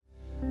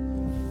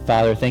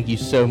Father, thank you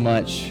so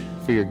much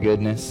for your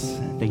goodness.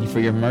 Thank you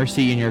for your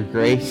mercy and your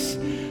grace,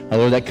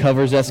 Lord, that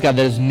covers us, God,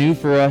 that is new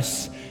for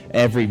us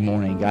every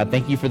morning. God,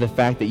 thank you for the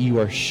fact that you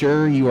are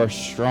sure, you are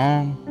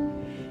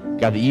strong,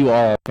 God, that you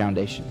are our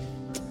foundation.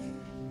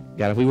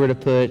 God, if we were to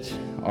put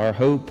our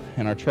hope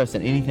and our trust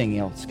in anything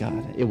else,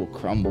 God, it will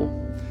crumble.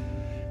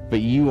 But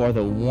you are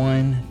the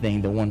one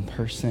thing, the one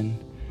person,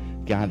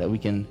 God, that we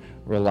can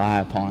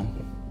rely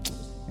upon.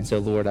 And so,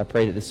 Lord, I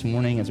pray that this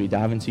morning as we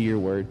dive into your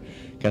word,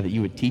 God, that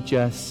you would teach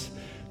us,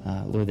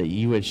 Lord, that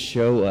you would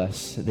show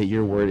us that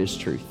your word is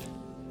truth.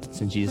 It's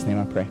in Jesus' name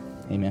I pray.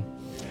 Amen.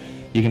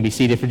 You can be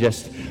seated for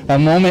just a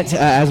moment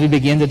as we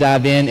begin to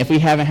dive in. If we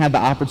haven't had the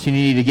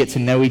opportunity to get to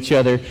know each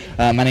other,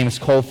 my name is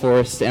Cole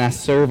Forrest, and I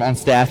serve on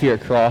staff here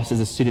at Cross as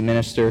a student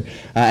minister.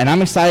 And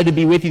I'm excited to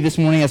be with you this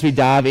morning as we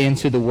dive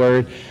into the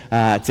Word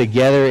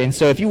together. And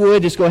so if you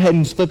would, just go ahead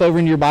and flip over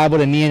into your Bible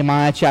to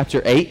Nehemiah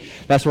chapter 8.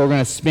 That's where we're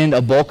going to spend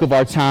a bulk of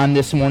our time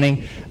this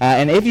morning.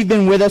 And if you've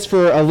been with us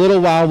for a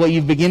little while, what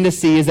you've begun to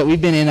see is that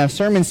we've been in a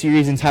sermon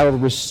series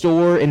entitled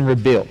Restore and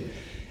Rebuild.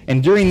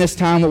 And during this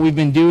time, what we've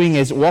been doing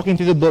is walking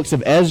through the books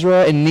of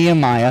Ezra and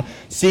Nehemiah,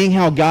 seeing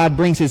how God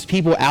brings his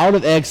people out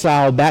of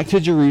exile back to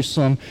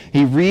Jerusalem.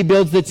 He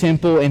rebuilds the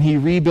temple and he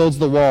rebuilds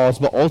the walls.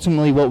 But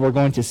ultimately, what we're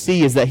going to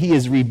see is that he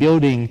is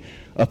rebuilding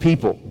a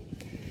people.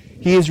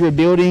 He is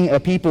rebuilding a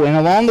people. And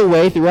along the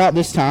way, throughout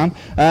this time,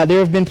 there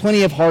have been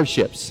plenty of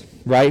hardships,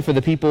 right, for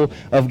the people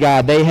of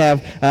God. They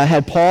have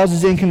had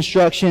pauses in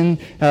construction.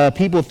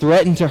 People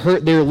threatened to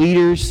hurt their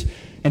leaders.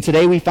 And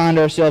today we find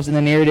ourselves in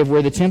the narrative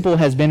where the temple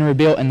has been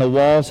rebuilt and the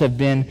walls have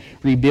been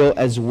rebuilt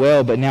as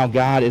well. But now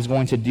God is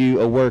going to do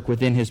a work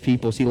within his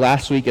people. See,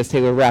 last week as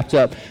Taylor wrapped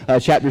up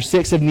chapter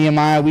 6 of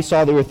Nehemiah, we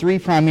saw there were three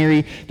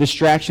primary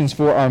distractions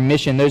for our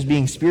mission. Those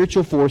being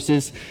spiritual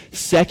forces,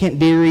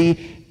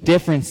 secondary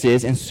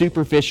differences, and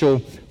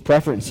superficial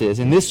preferences.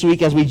 And this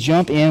week, as we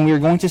jump in, we are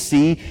going to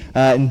see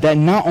that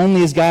not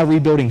only is God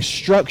rebuilding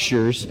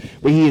structures,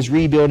 but he is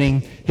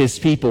rebuilding his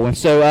people. And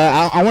so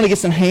I want to get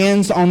some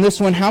hands on this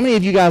one. How many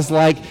of you guys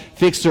like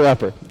Fixer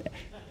Upper?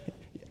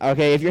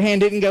 Okay, if your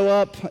hand didn't go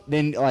up,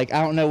 then I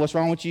don't know what's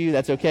wrong with you.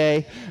 That's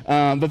okay.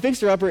 But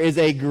Fixer Upper is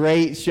a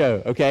great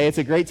show, okay? It's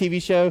a great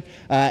TV show.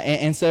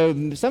 And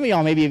so some of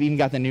y'all maybe have even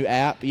got the new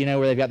app,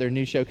 where they've got their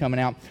new show coming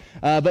out.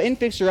 But in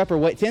Fixer Upper,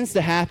 what tends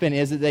to happen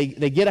is that they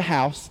get a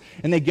house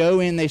and they go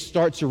in, they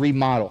start to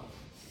remodel,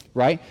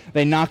 right?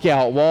 They knock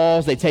out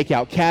walls, they take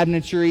out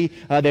cabinetry,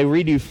 they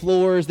redo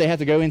floors, they have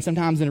to go in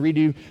sometimes and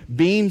redo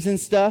beams and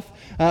stuff.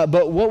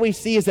 But what we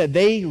see is that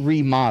they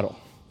remodel.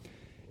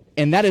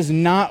 And that is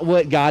not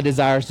what God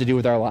desires to do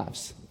with our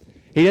lives.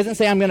 He doesn't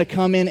say, I'm going to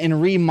come in and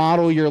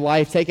remodel your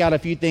life, take out a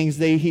few things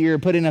here,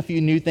 put in a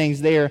few new things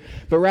there.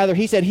 But rather,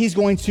 he said he's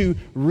going to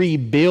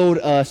rebuild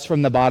us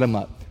from the bottom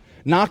up.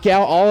 Knock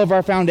out all of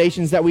our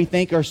foundations that we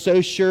think are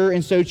so sure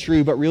and so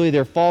true, but really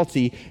they're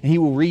faulty, and he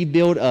will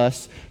rebuild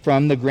us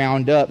from the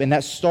ground up. And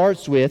that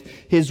starts with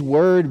his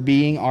word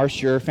being our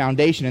sure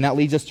foundation. And that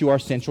leads us to our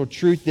central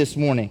truth this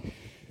morning,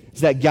 is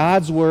that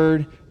God's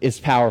word is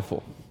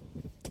powerful,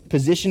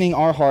 positioning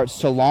our hearts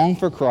to long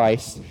for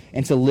Christ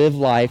and to live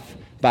life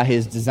by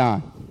his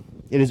design.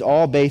 It is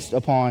all based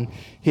upon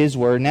his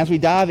word. And as we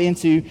dive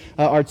into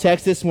our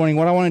text this morning,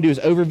 what I want to do is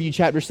overview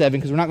chapter 7,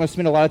 because we're not going to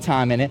spend a lot of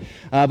time in it.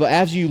 But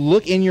as you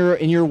look in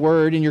your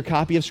word, in your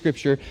copy of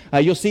Scripture,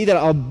 you'll see that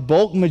a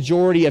bulk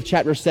majority of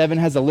chapter 7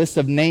 has a list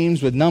of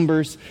names with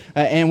numbers.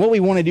 And what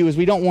we want to do is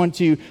we don't want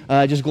to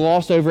just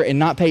gloss over it and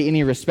not pay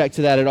any respect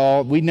to that at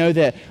all. We know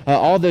that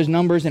all of those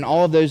numbers and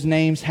all of those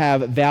names have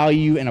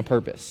value and a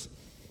purpose.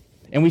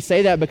 And we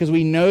say that because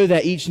we know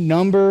that each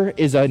number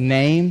is a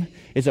name,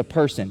 is a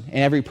person, and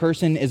every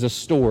person is a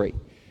story.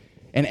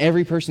 And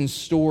every person's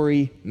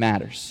story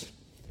matters.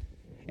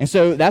 And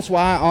so that's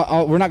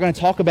why we're not going to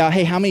talk about,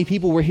 hey, how many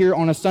people were here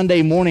on a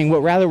Sunday morning,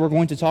 but rather we're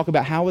going to talk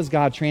about how is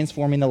God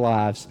transforming the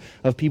lives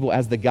of people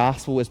as the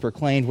gospel is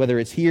proclaimed, whether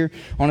it's here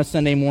on a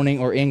Sunday morning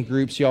or in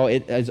groups, y'all.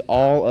 It is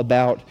all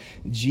about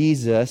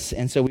Jesus.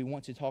 And so we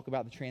want to talk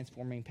about the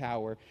transforming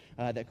power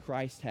that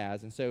Christ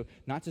has. And so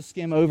not to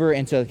skim over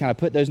and to kind of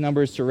put those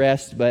numbers to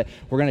rest, but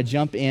we're going to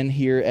jump in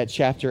here at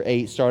chapter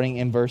 8, starting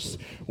in verse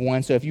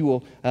 1. So if you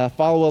will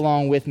follow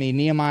along with me,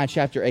 Nehemiah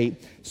chapter 8,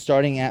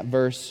 starting at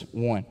verse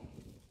 1.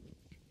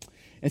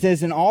 It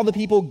says, and all the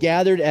people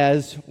gathered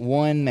as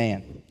one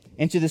man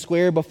into the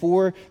square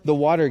before the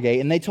water gate,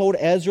 and they told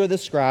Ezra the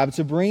scribe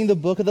to bring the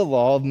book of the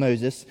law of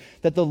Moses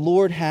that the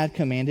Lord had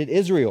commanded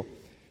Israel.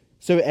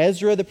 So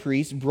Ezra the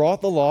priest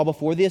brought the law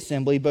before the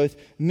assembly, both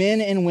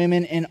men and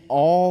women, and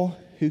all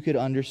who could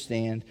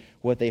understand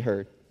what they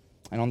heard.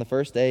 And on the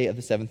first day of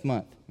the 7th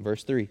month,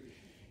 verse 3,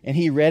 and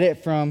he read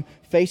it from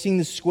facing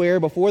the square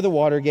before the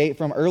water gate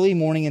from early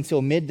morning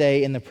until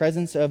midday in the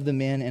presence of the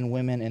men and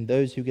women and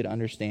those who could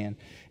understand.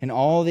 And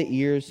all the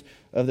ears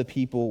of the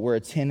people were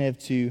attentive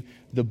to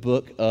the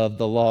book of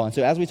the law. And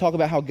so as we talk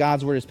about how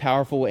God's word is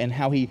powerful and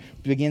how he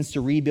begins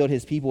to rebuild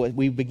his people,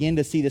 we begin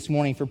to see this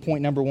morning for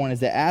point number 1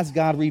 is that as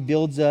God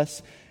rebuilds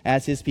us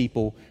as his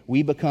people,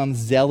 we become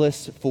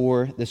zealous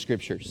for the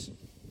scriptures.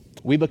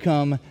 we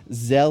become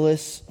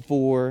zealous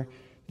for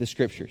the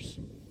Scriptures.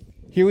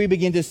 Here we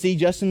begin to see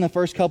just in the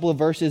first couple of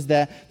verses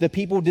that the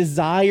people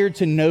desired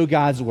to know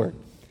God's word.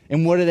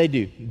 And what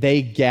do?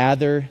 They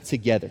gather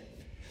together.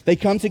 They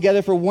come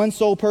together for one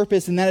sole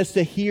purpose, and that is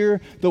to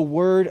hear the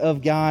word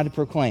of God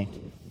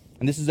proclaimed.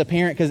 And this is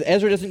apparent because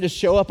Ezra doesn't just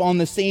show up on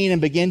the scene and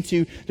begin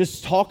to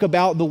just talk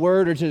about the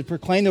word or to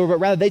proclaim the word, but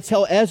rather they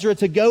tell Ezra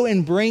to go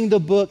and bring the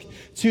book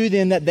to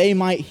them that they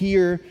might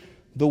hear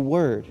the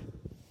word.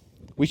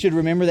 We should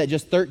remember that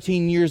just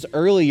 13 years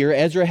earlier,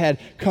 Ezra had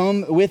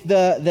come with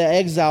the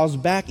exiles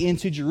back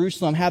into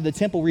Jerusalem, have the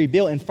temple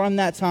rebuilt, and from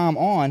that time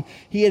on,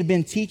 he had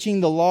been teaching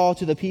the law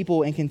to the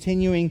people and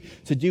continuing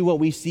to do what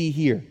we see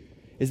here,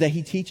 is that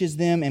he teaches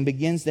them and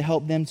begins to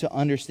help them to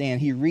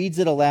understand. He reads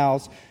it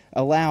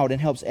aloud and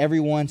helps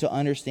everyone to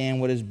understand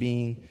what is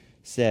being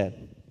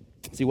said.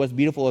 See, what's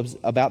beautiful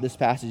about this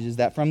passage is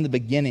that from the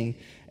beginning,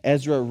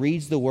 Ezra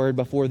reads the word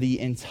before the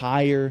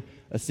entire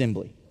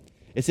assembly.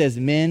 It says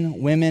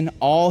men, women,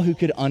 all who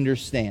could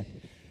understand.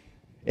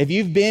 If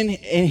you've been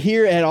in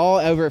here at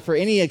all for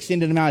any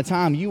extended amount of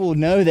time, you will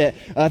know that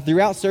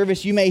throughout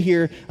service you may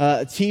hear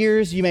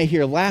tears, you may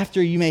hear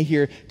laughter, you may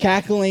hear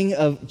cackling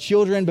of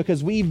children,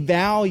 because we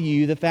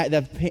value the fact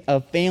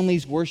of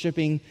families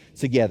worshiping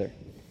together.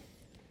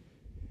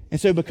 And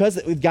so because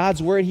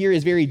God's word here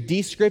is very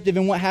descriptive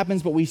in what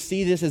happens, but we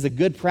see this as a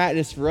good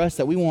practice for us,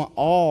 that we want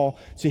all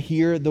to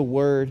hear the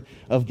word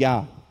of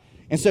God.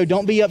 And so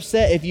don't be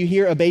upset if you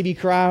hear a baby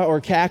cry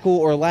or cackle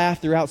or laugh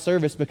throughout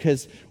service,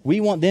 because we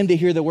want them to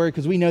hear the word,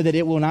 because we know that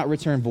it will not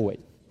return void.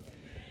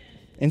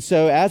 And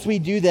so as we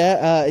do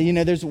that,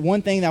 there's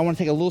one thing that I want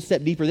to take a little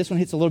step deeper. This one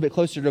hits a little bit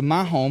closer to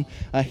my home,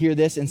 hear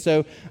this. And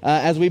so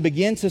as we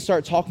begin to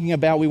start talking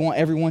about we want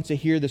everyone to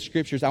hear the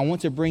Scriptures, I want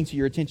to bring to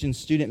your attention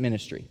student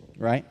ministry,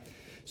 right?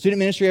 Student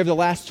ministry over the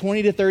last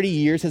 20 to 30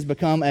 years has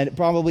become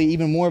probably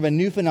even more of a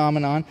new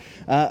phenomenon.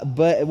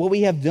 But what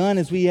we have done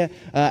is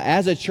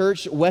as a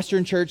church,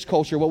 Western church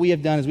culture, what we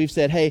have done is we've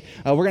said, hey,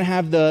 we're going to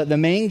have the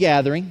main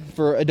gathering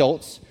for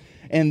adults.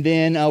 And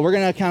then we're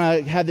going to kind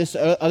of have this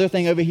other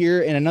thing over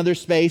here in another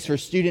space for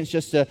students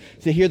just to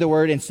hear the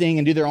word and sing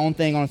and do their own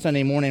thing on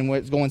Sunday morning, where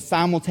it's going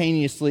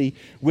simultaneously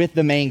with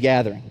the main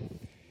gathering.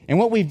 And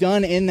what we've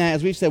done in that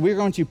is we've said we're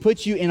going to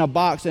put you in a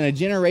box, in a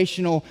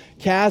generational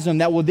chasm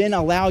that will then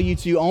allow you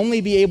to only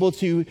be able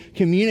to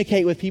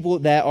communicate with people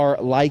that are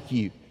like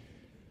you.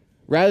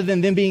 Rather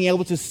than them being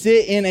able to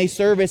sit in a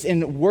service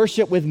and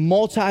worship with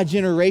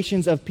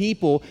multi-generations of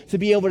people, to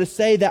be able to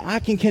say that I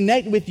can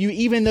connect with you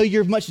even though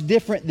you're much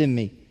different than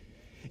me.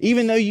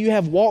 Even though you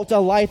have walked a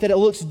life that it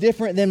looks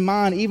different than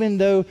mine, even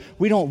though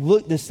we don't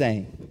look the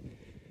same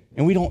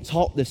and we don't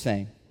talk the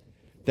same.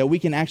 That we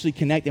can actually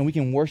connect and we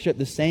can worship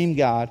the same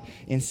God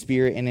in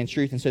spirit and in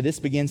truth. And so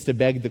this begins to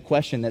beg the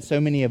question that so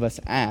many of us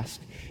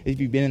ask if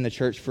you've been in the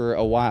church for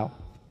a while.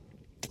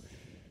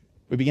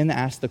 We begin to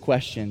ask the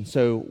question,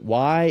 so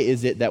why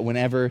is it that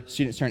whenever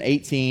students turn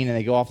 18 and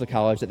they go off to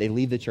college, that they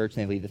leave the church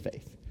and they leave the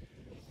faith?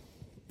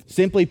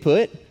 Simply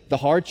put, the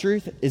hard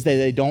truth is that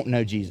they don't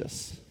know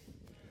Jesus.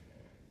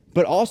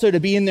 But also to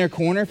be in their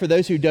corner for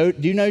those who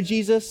do know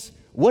Jesus,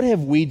 what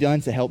have we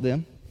done to help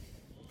them?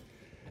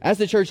 As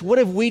the church, what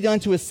have we done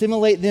to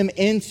assimilate them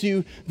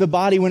into the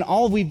body when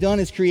all we've done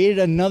is created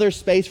another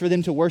space for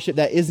them to worship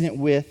that isn't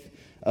with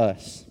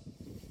us?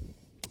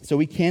 So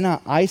we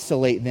cannot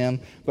isolate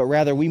them, but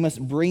rather we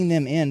must bring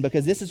them in,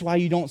 because this is why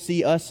you don't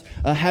see us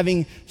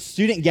having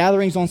student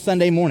gatherings on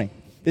Sunday morning.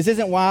 This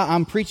isn't why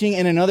I'm preaching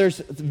in another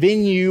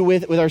venue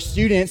with our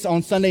students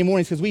on Sunday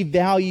mornings, because we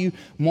value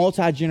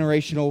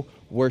multi-generational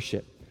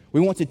worship. We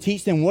want to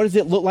teach them what does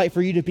it look like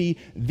for you to be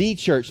the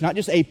church, not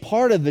just a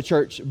part of the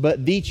church,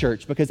 but the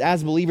church, because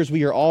as believers,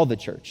 we are all the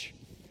church.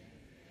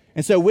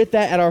 And so with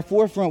that at our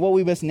forefront, what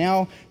we must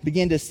now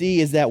begin to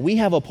see is that we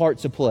have a part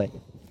to play.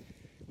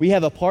 We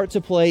have a part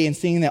to play in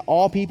seeing that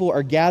all people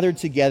are gathered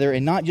together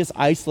and not just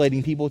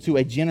isolating people to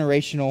a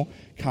generational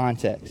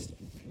context.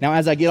 Now,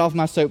 as I get off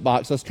my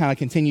soapbox, let's kind of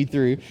continue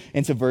through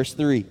into verse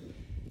 3.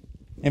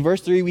 In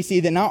verse 3, we see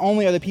that not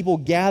only are the people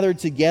gathered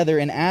together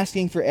and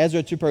asking for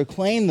Ezra to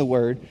proclaim the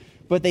word,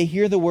 but they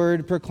hear the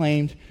word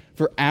proclaimed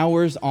for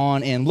hours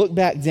on end. Look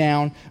back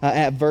down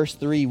at verse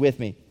 3 with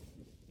me.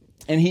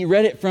 And he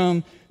read it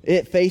from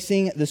it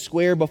facing the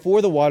square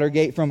before the water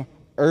gate from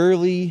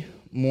early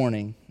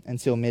morning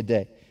until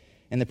midday,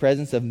 in the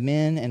presence of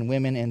men and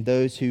women and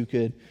those who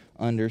could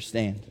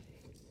understand.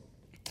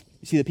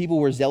 You see, the people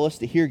were zealous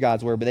to hear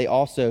God's word, but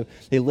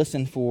they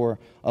listened for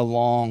a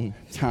long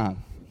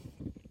time.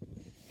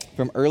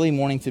 From early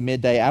morning to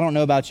midday. I don't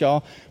know about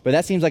y'all, but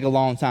that seems like a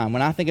long time.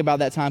 When I think about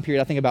that time period,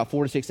 I think about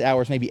 4 to 6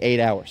 hours, maybe 8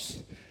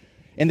 hours.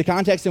 In the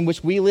context in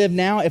which we live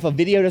now, if a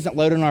video doesn't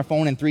load on our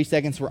phone in 3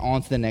 seconds, we're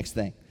on to the next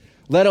thing.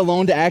 Let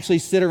alone to actually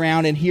sit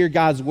around and hear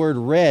God's word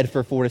read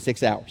for 4 to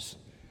 6 hours.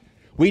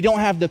 We don't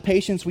have the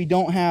patience, we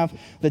don't have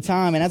the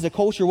time. And as a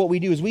culture, what we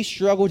do is we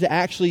struggle to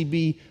actually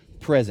be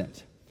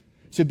present,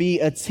 to be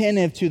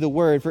attentive to the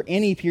word for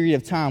any period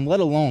of time, let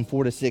alone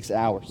 4 to 6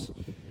 hours.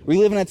 We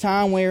live in a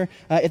time where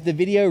if the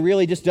video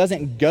really just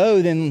doesn't go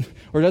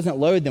or doesn't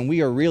load, then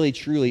we are really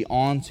truly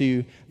on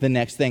to the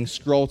next thing.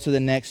 Scroll to the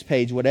next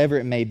page, whatever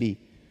it may be.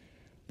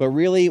 But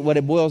really what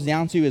it boils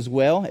down to as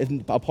well,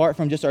 apart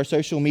from just our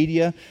social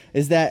media,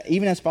 is that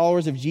even as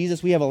followers of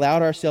Jesus, we have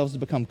allowed ourselves to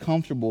become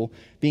comfortable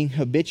being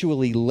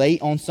habitually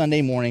late on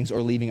Sunday mornings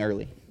or leaving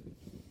early.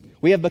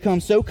 We have become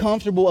so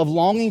comfortable of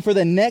longing for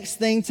the next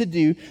thing to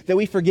do that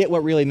we forget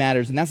what really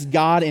matters, and that's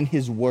God and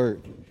His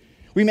Word.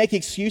 We make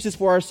excuses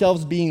for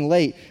ourselves being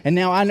late. And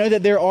now I know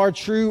that there are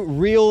true,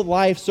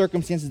 real-life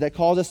circumstances that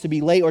cause us to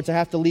be late or to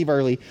have to leave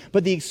early.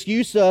 But the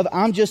excuse of,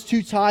 I'm just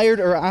too tired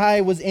or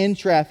I was in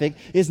traffic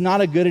is not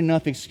a good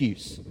enough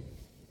excuse.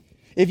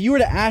 If you were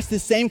to ask the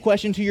same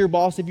question to your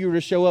boss if you were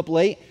to show up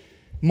late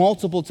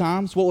multiple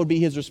times, what would be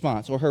his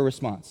response or her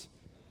response?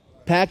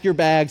 Pack your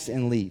bags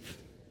and leave.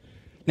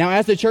 Now,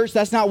 as the church,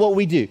 that's not what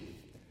we do.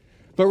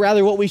 But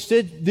rather what we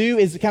should do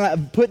is kind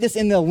of put this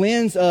in the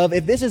lens of,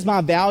 if this is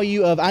my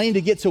value of I need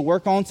to get to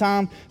work on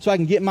time so I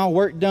can get my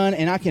work done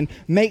and I can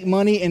make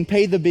money and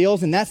pay the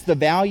bills, and that's the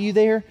value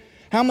there,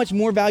 how much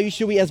more value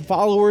should we as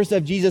followers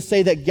of Jesus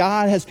say that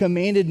God has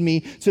commanded me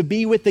to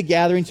be with the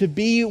gathering, to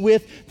be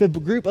with the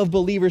group of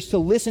believers, to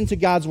listen to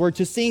God's word,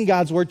 to sing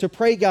God's word, to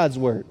pray God's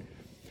word?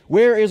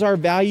 Where is our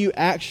value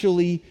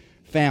actually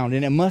found?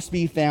 And it must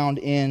be found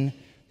in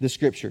the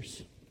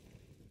Scriptures.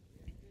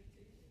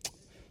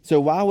 So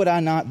why would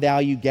I not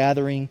value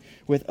gathering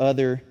with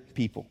other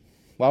people?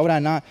 Why would I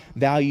not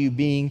value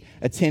being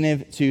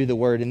attentive to the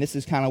Word? And this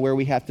is kind of where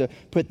we have to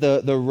put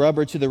the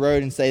rubber to the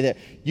road and say that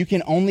you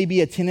can only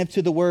be attentive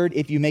to the Word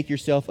if you make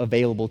yourself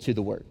available to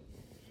the Word.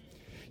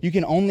 You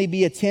can only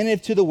be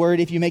attentive to the Word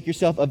if you make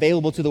yourself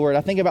available to the Word.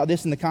 I think about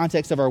this in the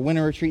context of our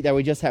winter retreat that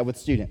we just had with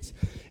students.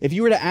 If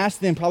you were to ask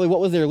them probably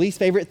what was their least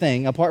favorite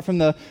thing, apart from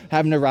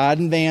having to ride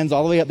in vans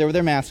all the way up there with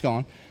their mask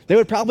on, they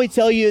would probably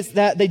tell you is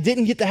that they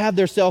didn't get to have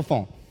their cell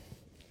phone.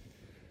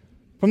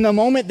 From the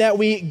moment that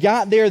we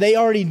got there, they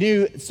already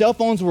knew cell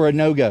phones were a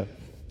no-go.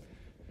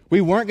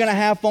 We weren't going to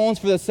have phones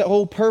for the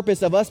whole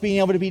purpose of us being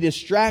able to be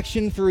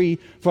distraction-free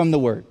from the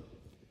Word.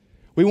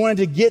 We wanted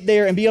to get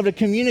there and be able to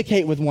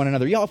communicate with one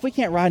another. Y'all, if we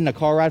can't ride in a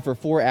car ride for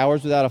 4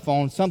 hours without a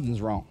phone,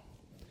 something's wrong.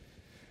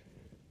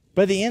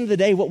 But at the end of the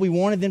day, what we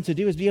wanted them to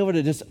do is be able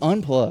to just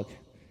unplug,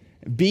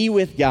 be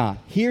with God,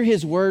 hear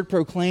His Word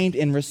proclaimed,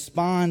 and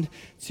respond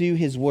to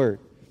His Word.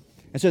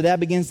 And so that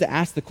begins to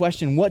ask the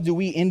question, what do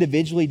we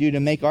individually do to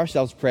make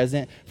ourselves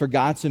present for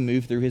God to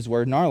move through His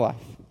Word in our life?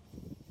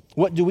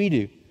 What do we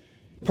do?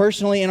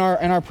 Personally, in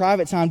our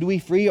private time, do we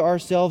free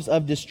ourselves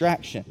of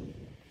distraction?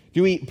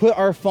 Do we put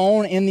our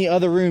phone in the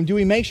other room? Do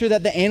we make sure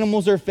that the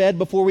animals are fed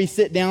before we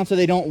sit down so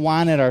they don't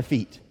whine at our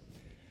feet?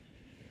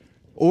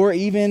 Or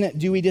even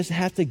do we just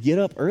have to get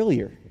up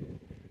earlier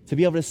to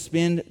be able to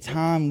spend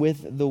time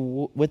with the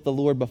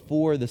Lord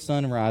before the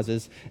sun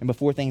rises and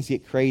before things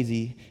get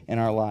crazy in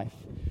our life?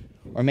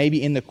 Or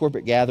maybe in the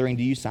corporate gathering,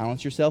 do you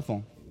silence your cell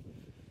phone?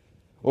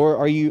 Or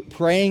are you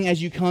praying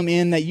as you come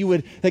in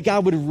that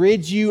God would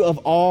rid you of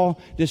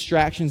all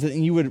distractions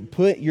and you would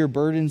put your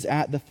burdens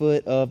at the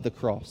foot of the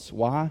cross?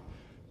 Why?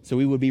 So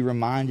we would be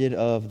reminded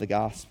of the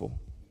gospel.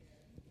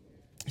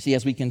 See,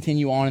 as we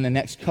continue on in the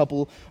next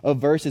couple of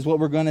verses, what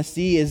we're going to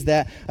see is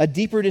that a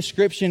deeper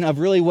description of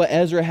really what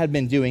Ezra had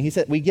been doing. He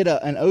said we get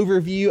an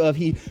overview of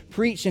he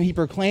preached and he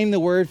proclaimed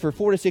the word for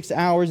 4 to 6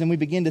 hours, and we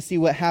begin to see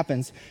what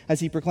happens as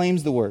he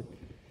proclaims the word.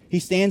 He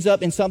stands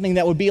up in something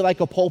that would be like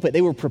a pulpit. They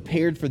were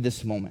prepared for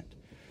this moment.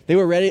 They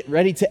were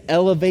ready to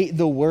elevate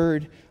the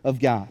word of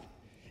God.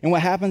 And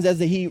what happens as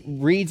he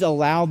reads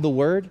aloud the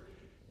word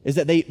is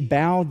that they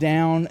bow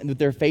down with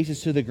their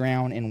faces to the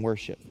ground in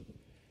worship.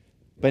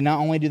 But not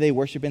only do they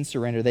worship and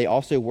surrender, they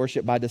also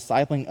worship by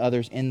discipling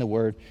others in the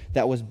word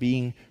that was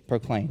being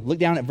proclaimed. Look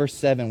down at verse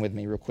 7 with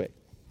me real quick.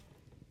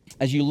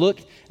 As you look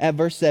at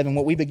verse 7,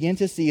 what we begin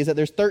to see is that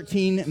there's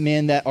 13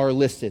 men that are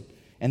listed,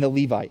 and the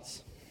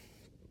Levites.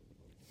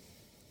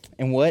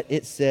 And what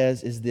it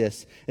says is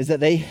this, is that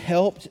they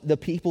helped the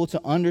people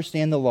to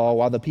understand the law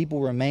while the people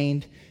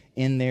remained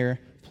in their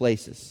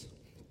places.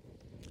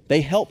 They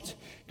helped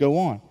go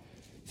on.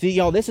 See,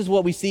 y'all, this is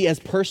what we see as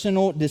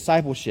personal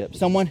discipleship.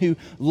 Someone who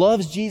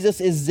loves Jesus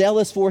is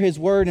zealous for His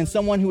word, and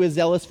someone who is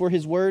zealous for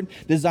His word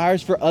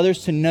desires for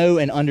others to know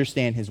and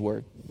understand His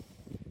word.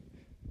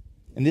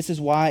 And this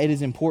is why it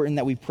is important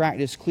that we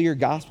practice clear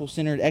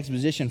gospel-centered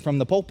exposition from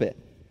the pulpit.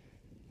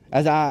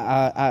 As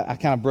I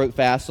kind of broke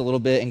fast a little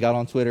bit and got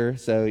on Twitter,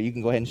 so you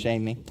can go ahead and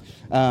shame me.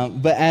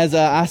 But as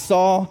I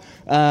saw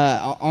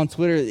on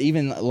Twitter,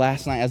 even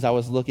last night as I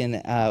was looking,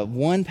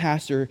 one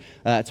pastor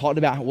talked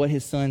about what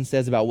his son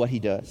says about what he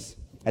does.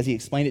 As he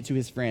explained it to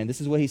his friend,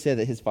 this is what he said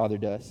that his father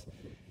does.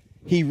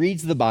 He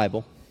reads the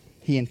Bible,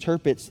 he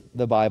interprets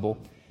the Bible,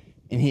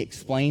 and he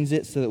explains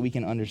it so that we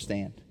can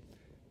understand.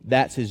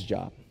 That's his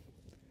job.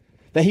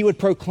 That he would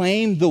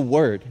proclaim the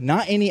word,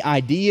 not any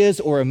ideas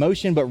or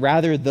emotion, but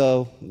rather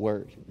the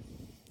word.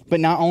 But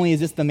not only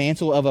is this the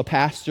mantle of a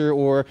pastor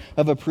or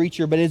of a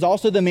preacher, but it is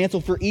also the mantle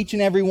for each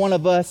and every one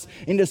of us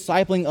in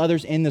discipling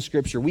others in the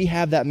Scripture. We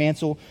have that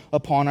mantle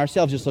upon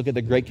ourselves. Just look at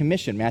the Great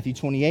Commission, Matthew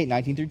 28,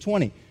 19 through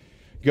 20.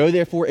 Go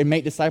therefore and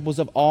make disciples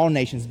of all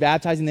nations,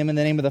 baptizing them in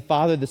the name of the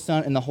Father, the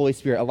Son, and the Holy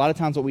Spirit. A lot of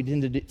times what we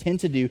tend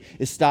to do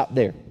is stop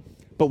there,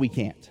 but we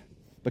can't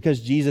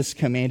because Jesus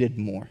commanded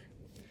more.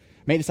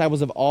 Make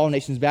disciples of all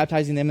nations,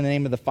 baptizing them in the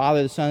name of the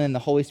Father, the Son, and the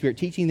Holy Spirit,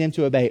 teaching them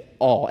to obey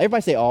all.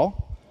 Everybody say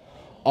all.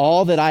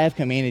 All that I have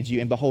commanded you,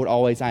 and behold,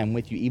 always I am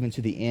with you, even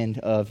to the end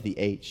of the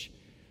age.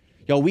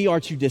 Y'all, we are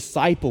to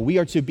disciple. We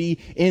are to be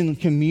in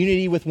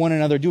community with one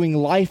another, doing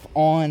life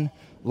on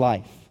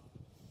life.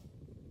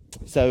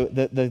 So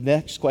the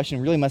next question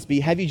really must be,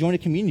 have you joined a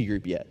community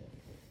group yet?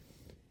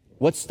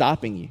 What's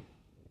stopping you?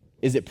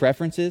 Is it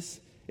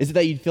preferences? Is it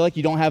that you feel like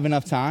you don't have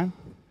enough time?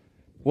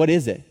 What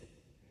is it?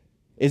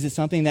 Is it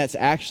something that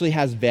actually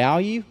has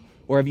value,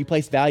 or have you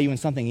placed value in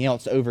something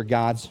else over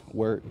God's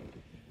word?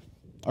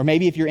 Or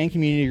maybe if you're in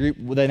community group,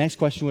 well, the next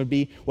question would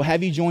be, well,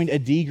 have you joined a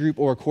D group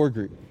or a core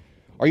group?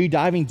 Are you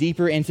diving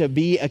deeper into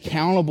be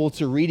accountable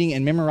to reading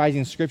and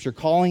memorizing Scripture,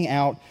 calling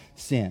out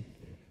sin?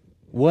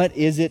 What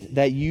is it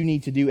that you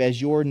need to do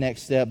as your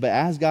next step? But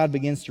as God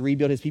begins to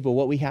rebuild his people,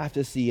 what we have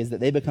to see is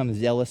that they become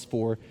zealous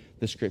for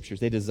the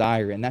Scriptures. They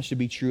desire it, and that should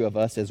be true of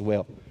us as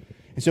well.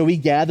 And so we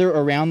gather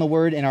around the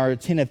Word and are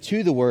attentive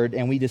to the Word,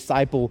 and we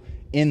disciple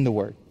in the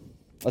Word.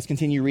 Let's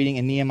continue reading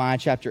in Nehemiah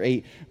chapter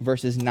 8,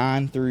 verses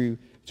 9 through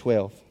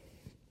 12.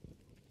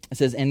 It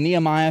says, and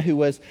Nehemiah, who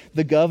was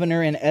the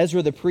governor, and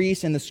Ezra the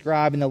priest, and the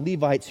scribe, and the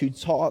Levites who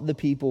taught the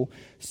people,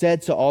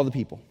 said to all the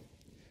people,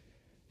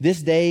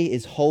 this day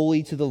is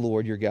holy to the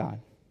Lord your God.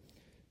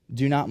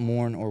 Do not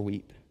mourn or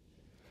weep.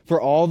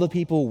 For all the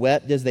people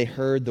wept as they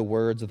heard the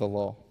words of the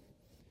law.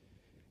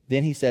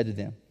 Then he said to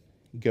them,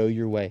 go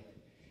your way.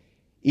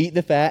 Eat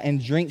the fat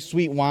and drink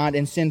sweet wine,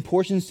 and send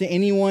portions to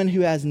anyone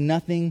who has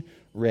nothing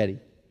ready.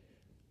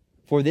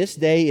 For this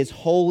day is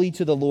holy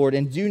to the Lord,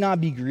 and do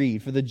not be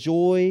grieved, for the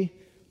joy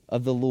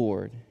of the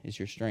Lord is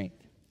your strength.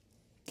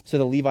 So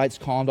the Levites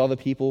calmed all the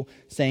people,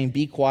 saying,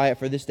 be quiet,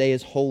 for this day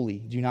is holy.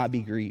 Do not be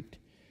grieved.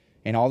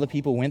 And all the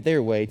people went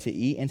their way to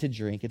eat and to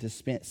drink, and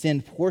to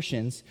send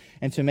portions,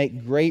 and to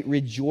make great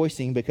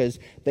rejoicing, because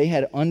they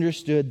had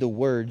understood the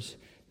words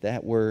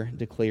that were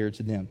declared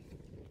to them.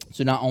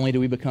 So not only do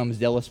we become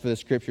zealous for the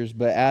Scriptures,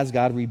 but as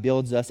God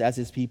rebuilds us as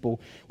his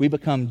people, we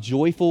become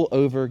joyful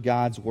over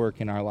God's work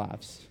in our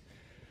lives.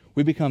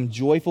 We become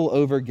joyful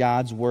over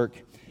God's work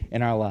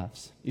in our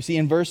lives. You see,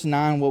 in verse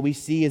 9, what we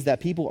see is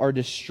that people are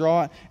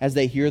distraught as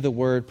they hear the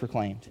word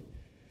proclaimed.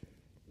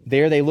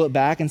 There they look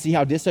back and see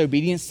how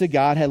disobedience to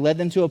God had led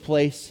them to a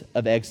place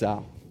of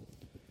exile.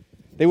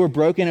 They were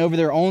broken over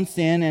their own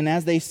sin, and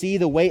as they see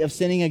the weight of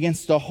sinning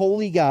against a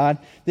holy God,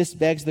 this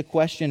begs the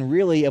question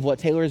really of what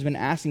Taylor has been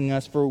asking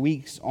us for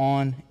weeks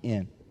on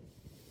end.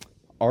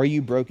 Are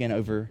you broken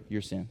over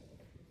your sin?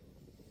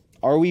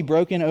 Are we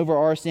broken over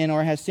our sin,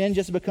 or has sin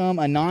just become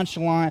a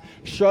nonchalant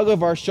shrug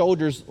of our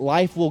shoulders,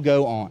 life will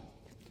go on?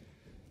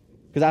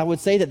 Because I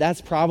would say that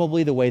that's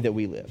probably the way that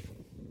we live.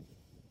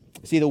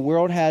 See, the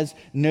world has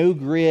no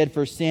grid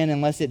for sin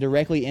unless it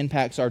directly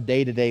impacts our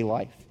day-to-day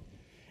life.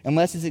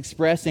 Unless it's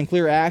expressed in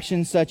clear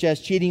actions such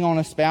as cheating on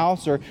a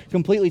spouse or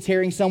completely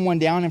tearing someone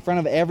down in front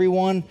of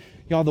everyone,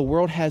 y'all, the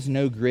world has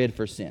no grid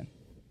for sin.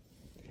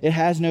 It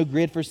has no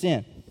grid for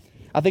sin.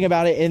 I think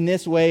about it in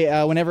this way.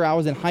 Whenever I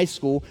was in high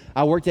school,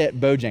 I worked at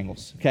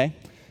Bojangles, okay?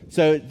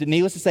 So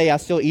needless to say, I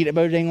still eat at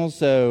Bojangles,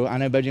 so I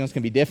know Bojangles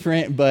can be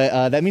different,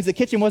 but that means the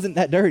kitchen wasn't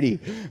that dirty.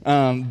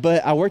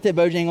 But I worked at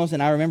Bojangles,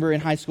 and I remember in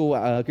high school,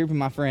 a group of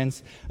my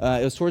friends,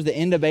 it was towards the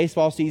end of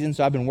baseball season,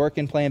 so I've been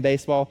working, playing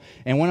baseball,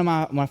 and one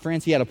of my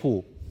friends, he had a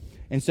pool.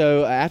 And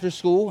so after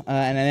school,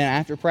 and then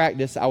after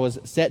practice, I was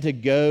set to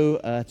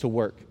go to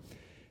work.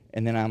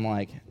 And then I'm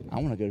like, I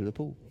want to go to the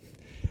pool.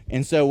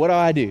 And so what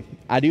do?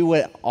 I do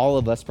what all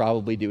of us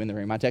probably do in the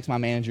room. I text my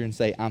manager and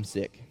say, I'm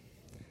sick.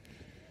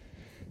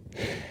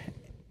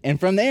 And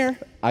from there,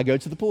 I go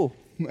to the pool,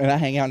 and I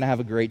hang out and I have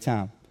a great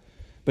time.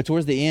 But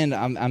towards the end,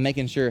 I'm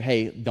making sure,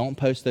 hey, don't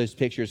post those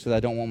pictures because I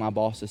don't want my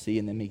boss to see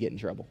and then me get in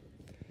trouble.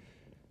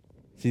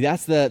 See,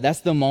 that's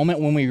the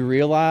moment when we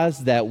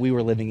realize that we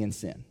were living in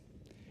sin,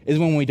 is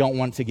when we don't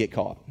want to get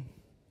caught.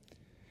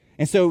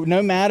 And so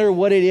no matter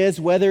what it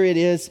is, whether it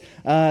is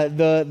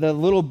the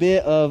little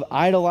bit of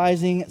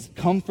idolizing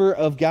comfort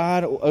of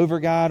God over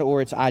God,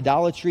 or it's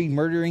idolatry,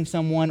 murdering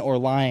someone, or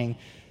lying,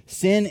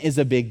 sin is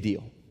a big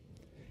deal.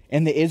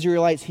 And the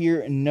Israelites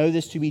here know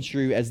this to be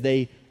true as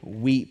they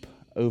weep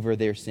over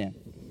their sin.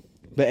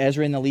 But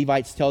Ezra and the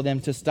Levites tell them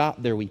to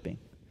stop their weeping,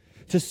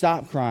 to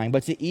stop crying,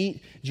 but to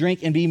eat, drink,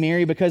 and be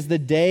merry because the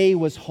day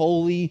was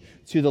holy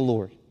to the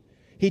Lord.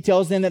 He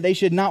tells them that they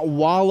should not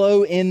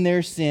wallow in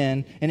their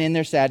sin and in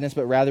their sadness,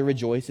 but rather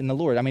rejoice in the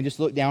Lord. I mean, just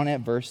look down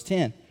at verse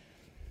 10.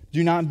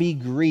 Do not be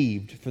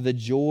grieved, for the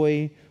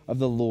joy of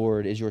the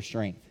Lord is your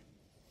strength.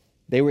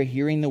 They were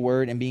hearing the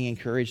word and being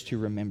encouraged to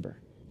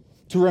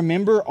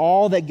remember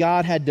all that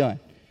God had done.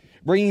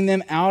 bringing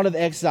them out of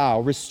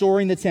exile,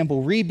 restoring the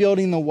temple,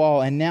 rebuilding the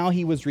wall, and now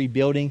he was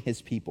rebuilding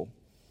his people.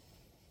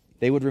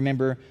 They would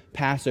remember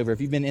Passover.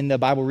 If you've been in the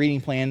Bible reading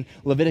plan,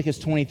 Leviticus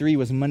 23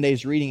 was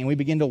Monday's reading, and we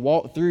begin to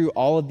walk through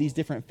all of these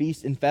different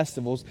feasts and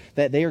festivals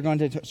that they are going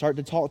to start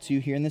to talk to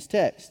here in this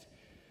text.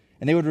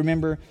 And they would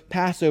remember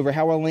Passover,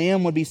 how a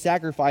lamb would be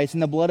sacrificed,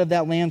 and the blood of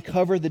that lamb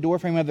covered the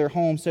doorframe of their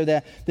home so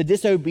that the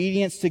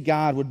disobedience to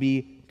God would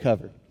be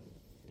covered,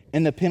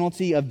 and the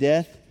penalty of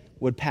death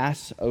would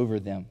pass over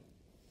them.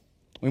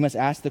 We must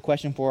ask the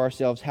question for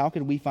ourselves, how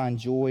could we find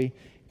joy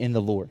in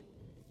the Lord?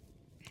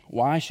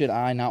 Why should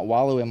I not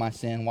wallow in my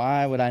sin?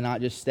 Why would I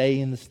not just stay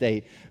in the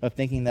state of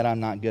thinking that I'm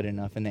not good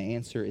enough? And the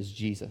answer is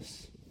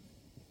Jesus.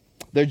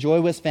 Their joy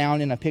was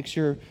found in a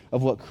picture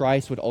of what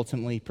Christ would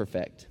ultimately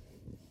perfect.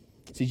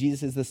 See,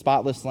 Jesus is the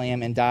spotless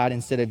lamb and died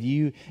instead of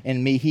you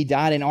and me. He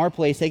died in our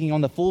place, taking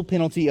on the full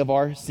penalty of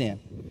our sin.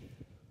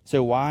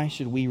 So why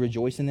should we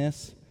rejoice in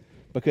this?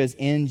 Because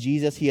in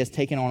Jesus, he has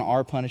taken on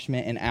our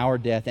punishment and our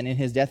death. And in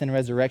his death and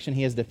resurrection,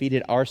 he has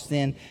defeated our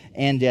sin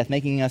and death,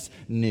 making us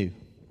new,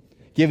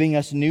 giving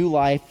us new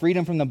life,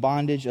 freedom from the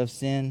bondage of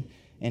sin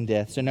and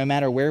death. So no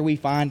matter where we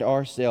find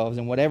ourselves,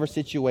 in whatever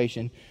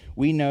situation,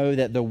 we know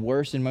that the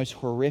worst and most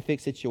horrific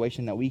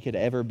situation that we could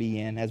ever be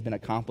in has been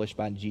accomplished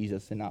by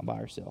Jesus and not by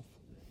ourselves.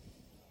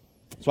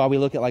 That's why we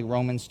look at like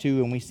Romans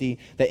 2 and we see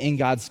that in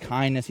God's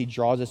kindness, he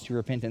draws us to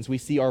repentance. We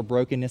see our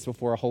brokenness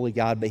before a holy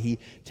God, but he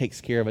takes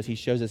care of us. He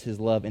shows us his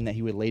love in that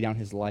he would lay down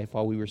his life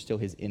while we were still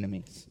his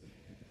enemies.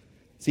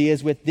 See,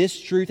 as with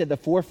this truth at the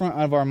forefront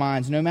of our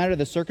minds, no matter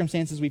the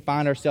circumstances we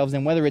find ourselves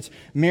in, whether it's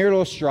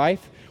marital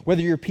strife,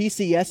 whether you're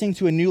PCSing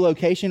to a new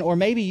location, or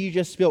maybe you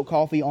just spilled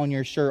coffee on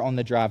your shirt on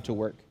the drive to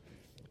work,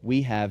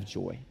 we have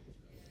joy.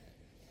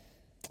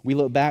 We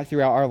look back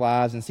throughout our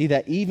lives and see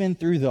that even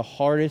through the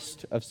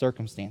hardest of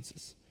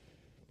circumstances,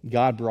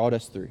 God brought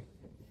us through.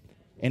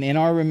 And in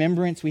our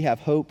remembrance, we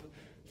have hope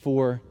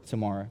for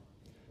tomorrow.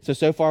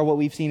 So far what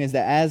we've seen is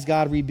that as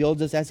God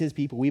rebuilds us as his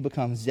people, we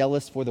become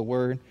zealous for the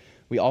word.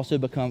 We also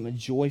become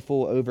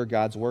joyful over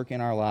God's work in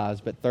our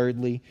lives. But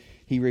thirdly,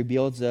 he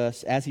rebuilds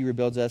us. As he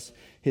rebuilds us,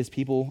 his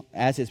people,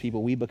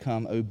 we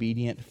become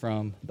obedient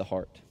from the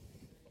heart.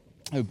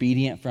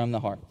 Obedient from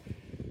the heart.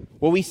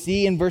 What we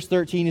see in verse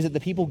 13 is that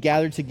the people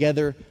gathered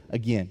together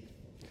again.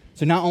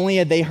 So not only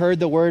had they heard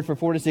the word for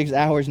 4 to 6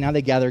 hours, now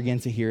they gather again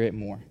to hear it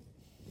more.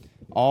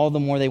 All the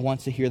more they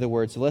want to hear the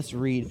word. So let's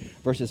read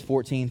verses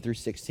 14 through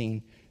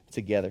 16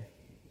 together.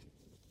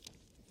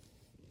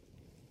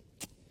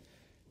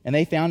 And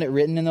they found it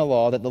written in the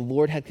law that the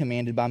Lord had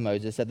commanded by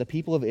Moses that the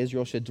people of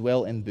Israel should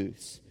dwell in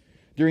booths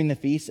during the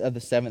feast of the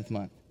 7th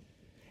month,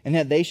 and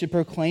that they should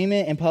proclaim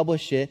it and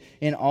publish it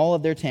in all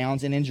of their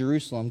towns and in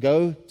Jerusalem.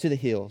 Go to the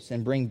hills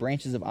and bring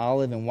branches of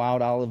olive and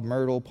wild olive,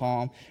 myrtle,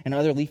 palm, and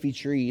other leafy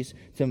trees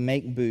to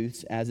make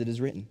booths as it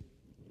is written.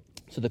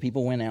 So the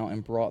people went out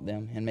and brought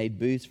them and made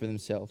booths for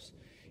themselves,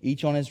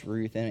 each on his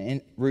roof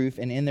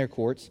and in their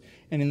courts,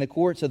 and in the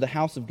courts of the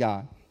house of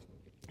God,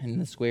 and in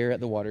the square at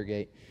the water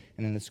gate,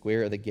 and in the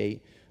square of the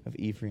gate of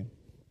Ephraim.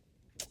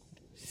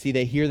 See,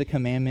 they hear the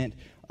commandment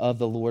of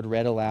the Lord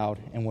read aloud,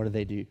 and what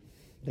do?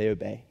 They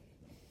obey.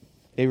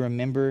 They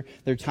remember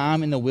their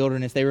time in the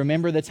wilderness. They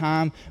remember the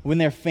time when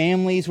their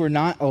families were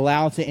not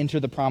allowed to enter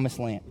the promised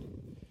land.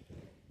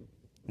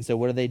 And so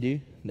what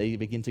do? They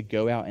begin to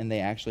go out and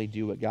they actually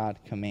do what God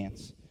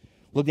commands.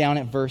 Look down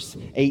at verse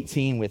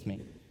 18 with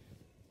me.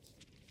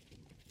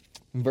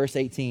 In verse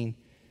 18,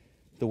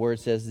 the word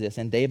says this,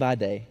 and day by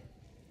day,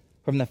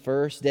 from the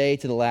first day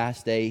to the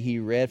last day, he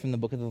read from the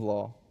book of the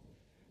law.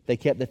 They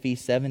kept the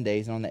feast 7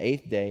 days, and on the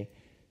 8th day,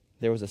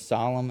 there was a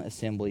solemn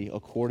assembly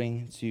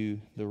according to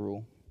the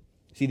rule.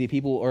 See, the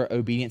people are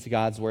obedient to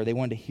God's word. They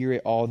wanted to hear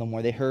it all the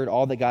more. They heard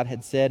all that God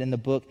had said in the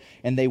book,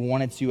 and they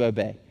wanted to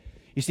obey.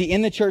 You see,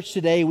 in the church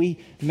today, we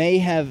may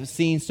have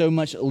seen so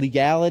much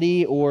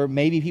legality, or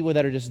maybe people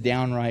that are just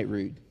downright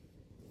rude.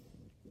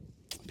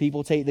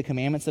 People take the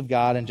commandments of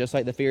God and, just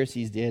like the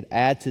Pharisees did,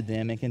 add to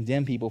them and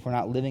condemn people for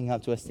not living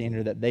up to a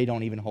standard that they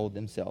don't even hold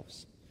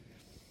themselves.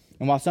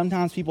 And while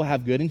sometimes people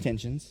have good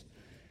intentions,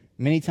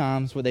 many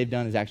times what they've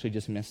done is actually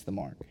just miss the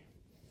mark,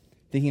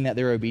 thinking that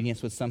their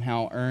obedience would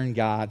somehow earn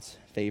God's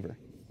favor.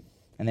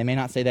 And they may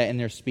not say that in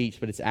their speech,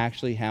 but it's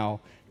actually how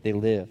they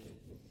live.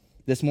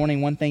 This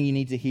morning, one thing you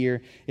need to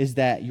hear is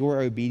that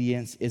your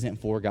obedience isn't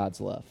for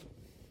God's love.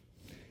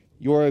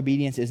 Your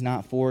obedience is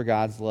not for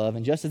God's love.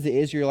 And just as the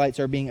Israelites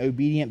are being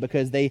obedient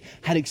because they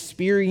had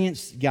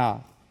experienced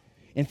God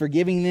in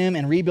forgiving them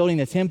and rebuilding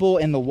the temple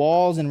and the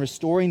walls and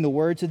restoring the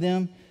word to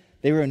them,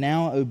 they were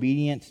now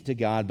obedient to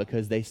God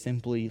because they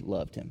simply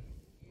loved him.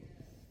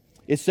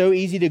 It's so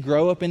easy to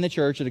grow up in the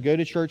church or to go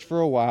to church for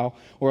a while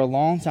or a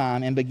long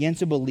time and begin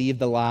to believe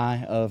the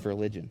lie of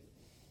religion,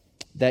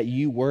 that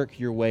you work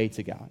your way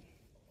to God.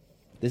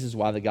 This is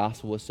why the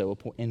gospel is so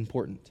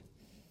important.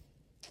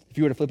 If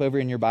you were to flip over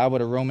in your Bible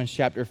to Romans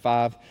chapter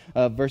 5,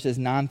 verses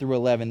 9 through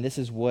 11, this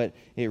is what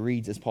it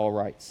reads as Paul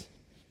writes.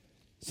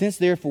 Since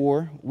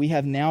therefore we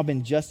have now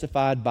been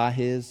justified by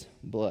his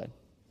blood,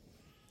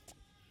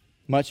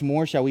 much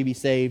more shall we be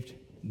saved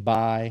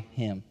by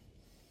him.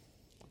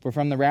 For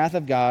from the wrath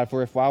of God,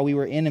 for if while we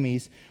were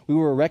enemies, we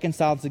were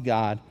reconciled to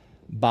God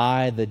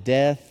by the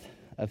death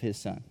of his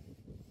Son.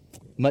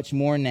 Much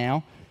more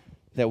now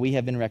that we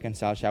have been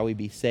reconciled, shall we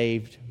be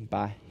saved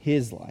by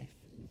his life.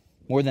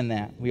 More than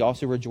that, we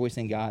also rejoice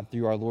in God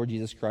through our Lord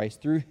Jesus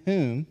Christ, through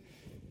whom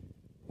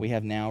we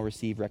have now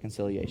received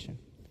reconciliation.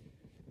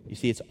 You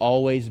see, it's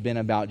always been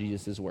about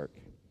Jesus' work.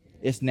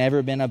 It's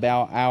never been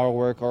about our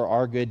work or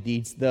our good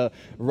deeds.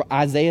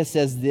 Isaiah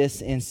says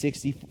this in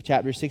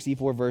chapter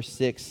 64, verse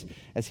 6,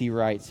 as he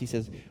writes. He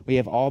says, we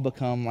have all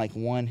become like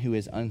one who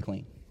is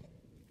unclean,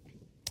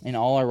 and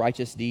all our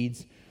righteous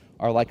deeds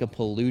are like a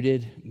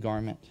polluted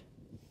garment.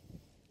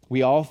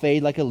 We all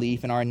fade like a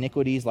leaf, and our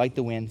iniquities, like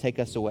the wind, take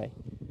us away.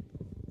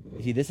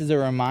 You see, this is a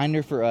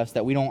reminder for us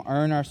that we don't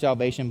earn our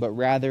salvation, but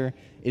rather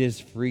it is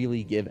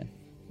freely given.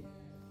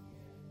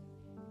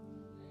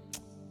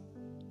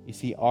 You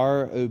see,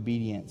 our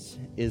obedience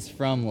is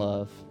from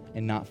love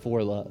and not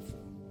for love.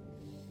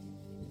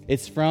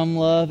 It's from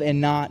love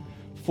and not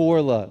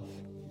for love.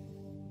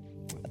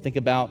 I think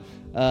about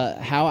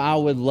how I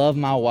would love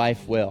my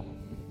wife well.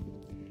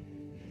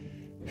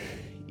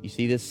 You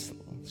see this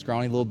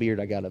scrawny little beard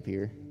I got up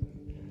here?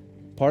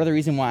 Part of the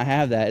reason why I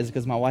have that is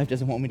because my wife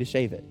doesn't want me to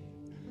shave it.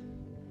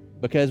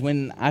 Because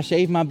when I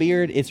shave my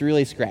beard, it's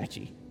really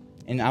scratchy.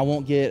 And I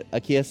won't get a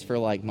kiss for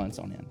like months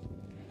on end.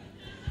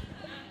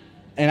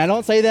 And I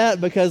don't say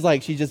that because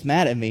like she's just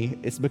mad at me.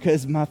 It's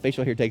because my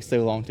facial hair takes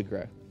so long to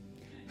grow.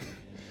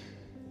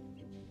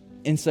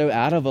 And so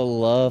out of a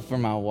love for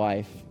my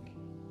wife,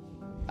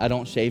 I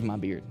don't shave my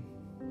beard.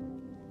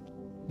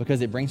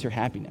 Because it brings her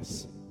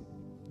happiness.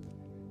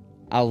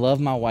 I love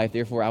my wife,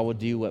 therefore I will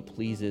do what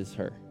pleases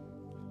her.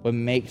 What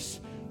makes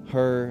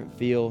her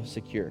feel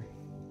secure.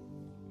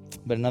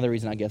 But another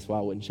reason I guess why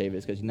I wouldn't shave it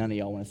is because none of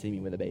y'all want to see me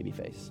with a baby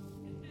face.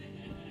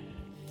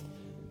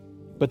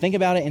 But think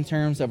about it in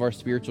terms of our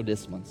spiritual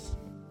disciplines.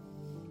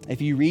 If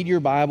you read your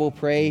Bible,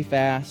 pray,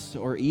 fast,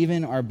 or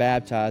even are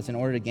baptized in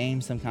order to gain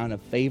some kind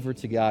of favor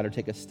to God or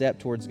take a step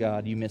towards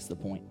God, you miss the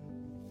point.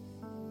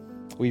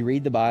 We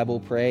read the Bible,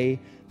 pray,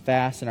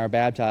 fast, and are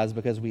baptized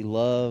because we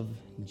love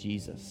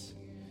Jesus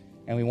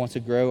and we want to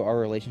grow our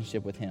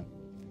relationship with him.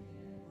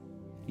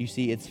 You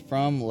see, it's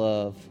from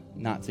love,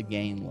 not to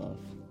gain love.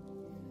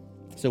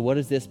 So what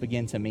does this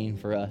begin to mean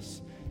for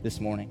us this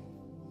morning?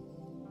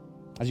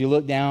 As you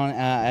look down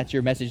at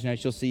your message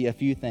notes, you'll see a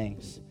few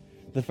things.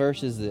 The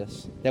first is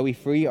this, that we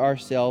free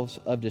ourselves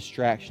of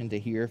distraction to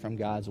hear from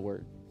God's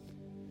word.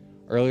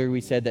 Earlier we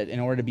said that in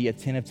order to be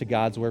attentive to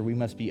God's word, we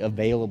must be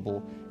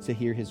available to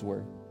hear his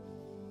word.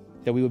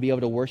 That we will be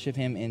able to worship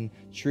him in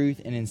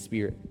truth and in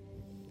spirit.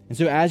 And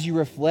so as you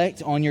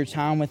reflect on your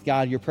time with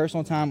God, your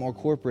personal time or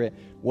corporate,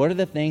 what are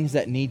the things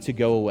that need to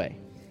go away?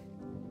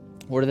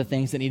 What are the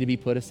things that need to be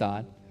put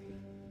aside?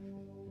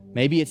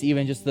 Maybe it's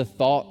even just the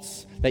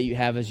thoughts that you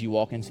have as you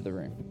walk into the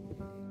room,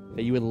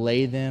 that you would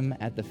lay them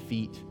at the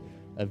feet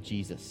of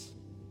Jesus.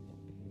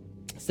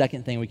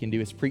 Second thing we can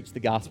do is preach the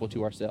gospel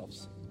to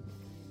ourselves.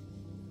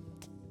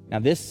 Now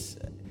this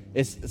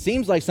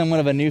seems like somewhat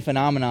of a new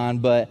phenomenon,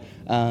 but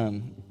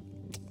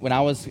when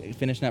I was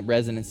finishing up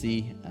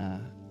residency,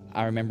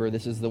 I remember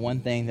this is the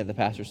one thing that the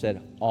pastor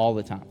said all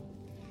the time.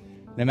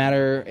 No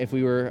matter if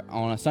we were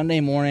on a Sunday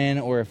morning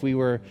or if we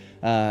were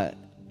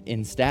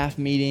in staff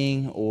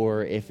meeting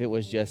or if it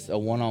was just a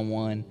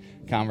one-on-one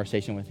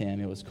conversation with him,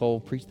 it was, Cole,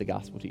 preach the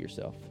gospel to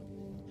yourself.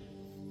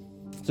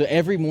 So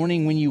every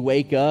morning when you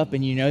wake up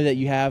and you know that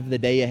you have the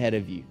day ahead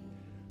of you,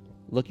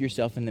 look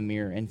yourself in the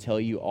mirror and tell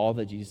you all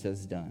that Jesus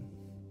has done.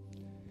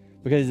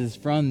 Because it's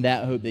from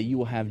that hope that you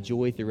will have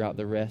joy throughout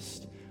the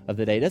rest of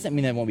the day. It doesn't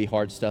mean there won't be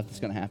hard stuff that's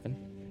going to happen.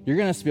 You're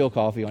going to spill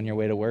coffee on your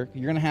way to work.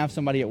 You're going to have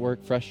somebody at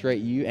work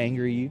frustrate you,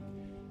 anger you.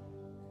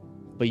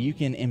 But you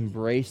can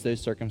embrace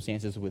those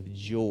circumstances with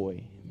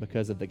joy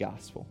because of the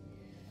gospel.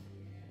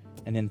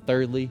 And then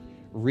thirdly,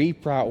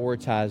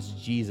 reprioritize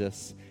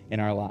Jesus in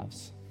our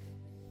lives.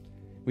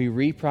 We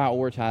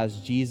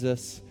reprioritize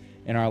Jesus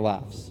in our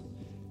lives.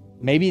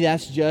 Maybe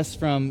that's just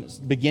from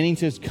beginning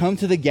to come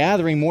to the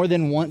gathering more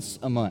than once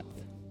a month.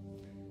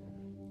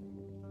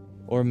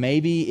 Or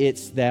maybe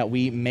it's that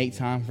we make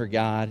time for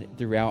God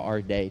throughout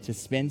our day, to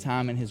spend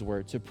time in his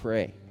word, to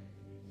pray.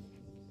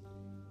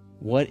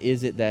 What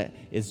is it that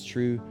is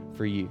true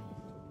for you?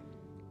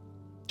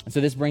 And so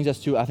this brings us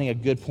to, I think, a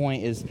good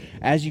point is,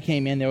 as you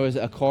came in, there was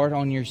a card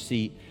on your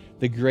seat,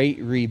 The Great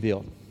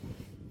Rebuild.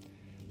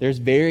 There's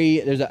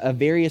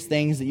various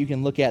things that you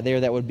can look at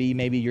there that would be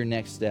maybe your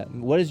next step.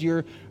 What is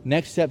your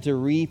next step to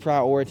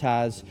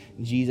reprioritize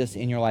Jesus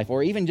in your life,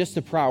 or even just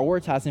to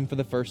prioritize him for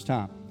the first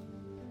time?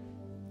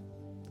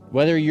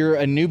 Whether you're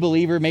a new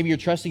believer, maybe you're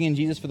trusting in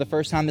Jesus for the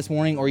first time this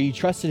morning, or you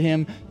trusted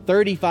him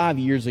 35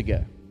 years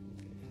ago.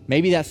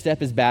 Maybe that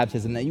step is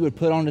baptism, that you would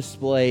put on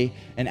display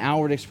an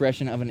outward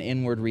expression of an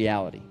inward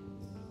reality.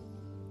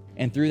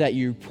 And through that,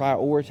 you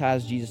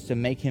prioritize Jesus to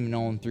make him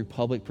known through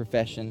public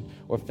profession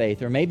or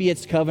faith. Or maybe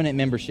it's covenant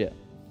membership.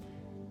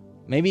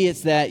 Maybe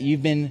it's that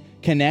you've been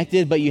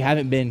connected, but you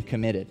haven't been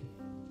committed.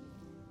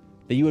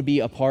 That you would be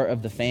a part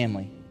of the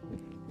family.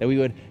 that we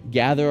would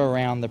gather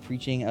around the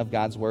preaching of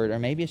God's word, or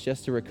maybe it's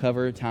just to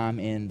recover time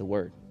in the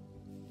word.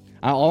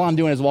 All I'm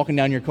doing is walking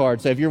down your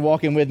card. So if you're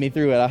walking with me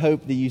through it, I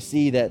hope that you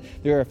see that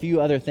there are a few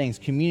other things,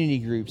 community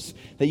groups,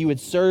 that you would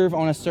serve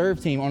on a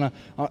serve team,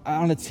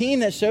 on a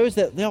team that shows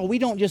that we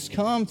don't just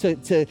come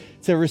to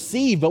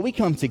receive, but we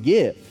come to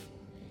give.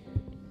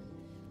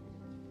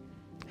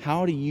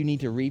 How do you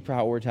need to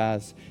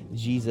reprioritize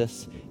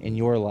Jesus in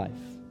your life?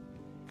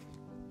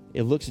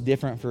 It looks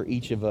different for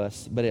each of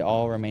us, but it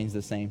all remains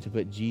the same, to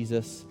put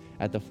Jesus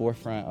at the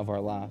forefront of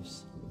our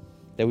lives.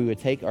 That we would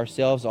take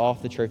ourselves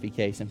off the trophy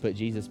case and put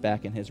Jesus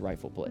back in his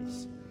rightful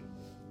place.